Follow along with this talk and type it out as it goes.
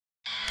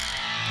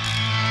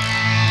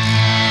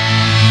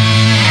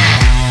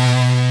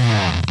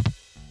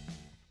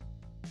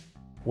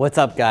What's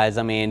up guys,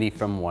 I'm Andy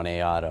from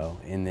 1A Auto.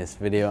 In this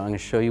video, I'm going to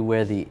show you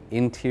where the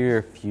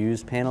interior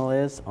fuse panel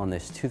is on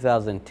this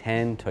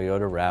 2010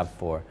 Toyota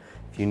RAV4.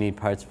 If you need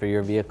parts for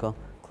your vehicle,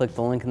 click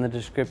the link in the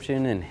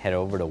description and head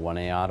over to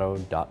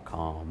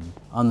 1aauto.com.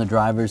 On the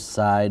driver's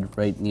side,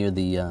 right near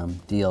the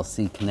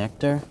DLC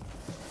connector,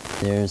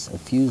 there's a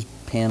fuse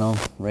panel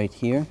right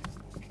here.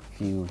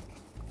 If you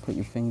put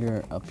your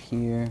finger up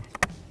here,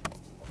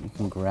 you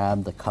can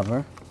grab the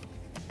cover.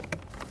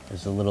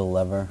 There's a little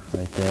lever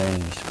right there,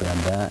 and you just grab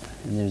that.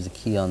 And there's a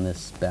key on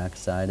this back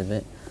side of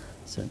it,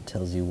 so it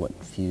tells you what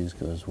fuse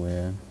goes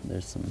where.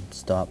 There's some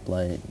stop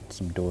light,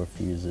 some door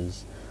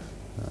fuses,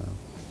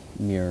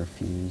 mirror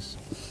fuse,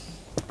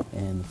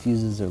 and the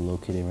fuses are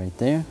located right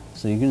there.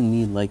 So you're gonna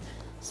need like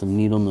some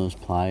needle nose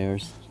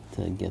pliers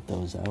to get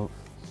those out.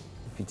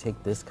 If you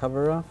take this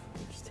cover off,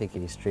 just take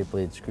a straight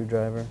blade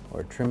screwdriver or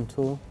a trim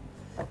tool,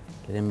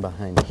 get in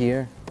behind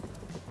here,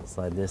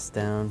 slide this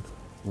down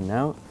and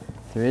out.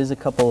 There is a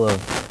couple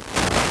of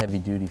heavy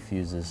duty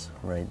fuses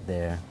right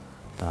there.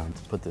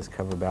 To put this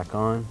cover back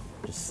on,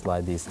 just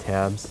slide these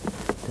tabs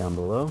down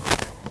below,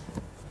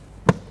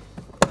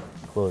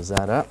 close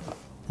that up.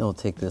 Then we'll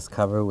take this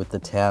cover with the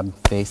tab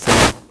facing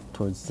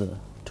towards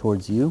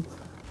you,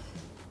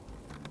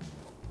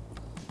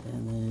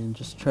 and then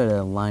just try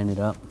to line it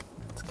up.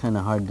 It's kind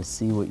of hard to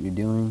see what you're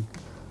doing,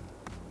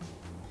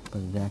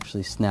 but it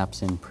actually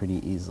snaps in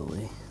pretty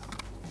easily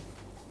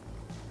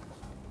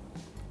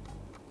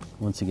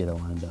once you get it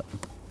lined up.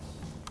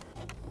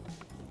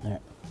 All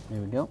right,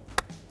 there we go.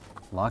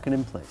 Lock it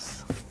in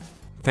place.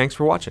 Thanks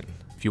for watching.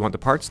 If you want the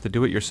parts to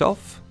do it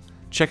yourself,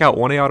 check out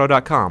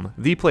 1aauto.com,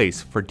 the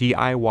place for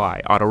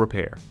DIY auto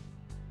repair.